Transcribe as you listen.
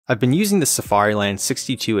I've been using the Safariland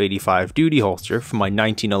 6285 duty holster for my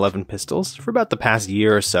 1911 pistols for about the past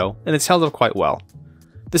year or so, and it's held up quite well.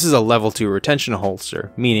 This is a level 2 retention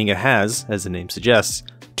holster, meaning it has, as the name suggests,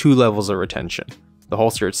 2 levels of retention, the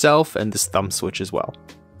holster itself and this thumb switch as well.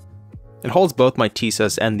 It holds both my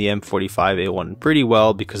TSUS and the M45A1 pretty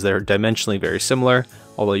well because they're dimensionally very similar,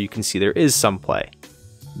 although you can see there is some play.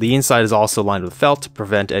 The inside is also lined with felt to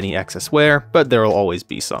prevent any excess wear, but there will always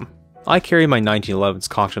be some. I carry my 1911s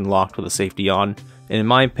cocked and locked with a safety on, and in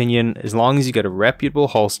my opinion, as long as you get a reputable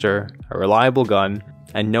holster, a reliable gun,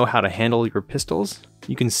 and know how to handle your pistols,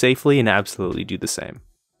 you can safely and absolutely do the same.